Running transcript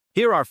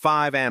Here are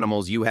 5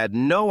 animals you had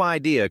no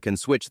idea can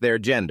switch their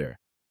gender.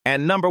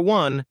 And number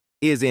 1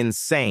 is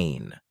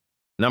insane.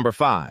 Number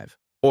 5,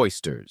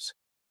 oysters.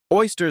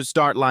 Oysters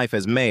start life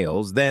as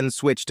males, then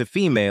switch to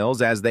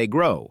females as they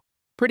grow.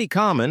 Pretty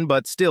common,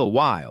 but still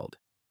wild.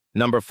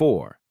 Number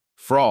 4,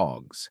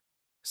 frogs.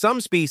 Some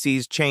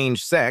species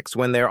change sex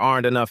when there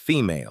aren't enough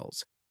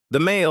females. The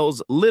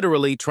males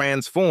literally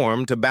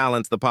transform to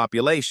balance the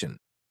population.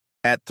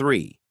 At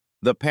 3,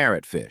 the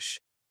parrotfish.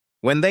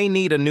 When they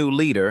need a new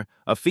leader,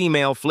 a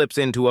female flips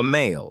into a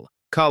male.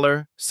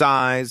 Color,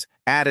 size,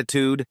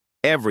 attitude,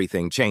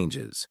 everything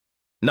changes.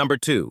 Number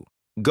 2,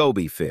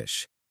 goby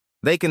fish.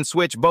 They can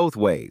switch both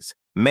ways,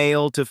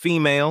 male to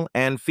female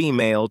and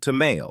female to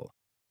male.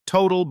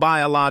 Total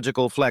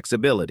biological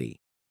flexibility.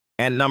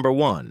 And number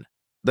 1,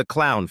 the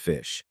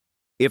clownfish.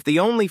 If the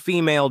only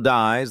female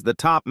dies, the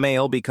top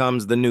male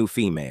becomes the new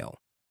female.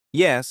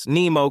 Yes,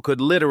 Nemo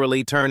could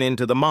literally turn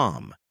into the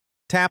mom.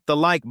 Tap the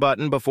like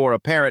button before a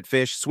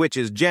parrotfish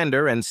switches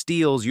gender and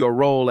steals your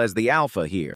role as the alpha here.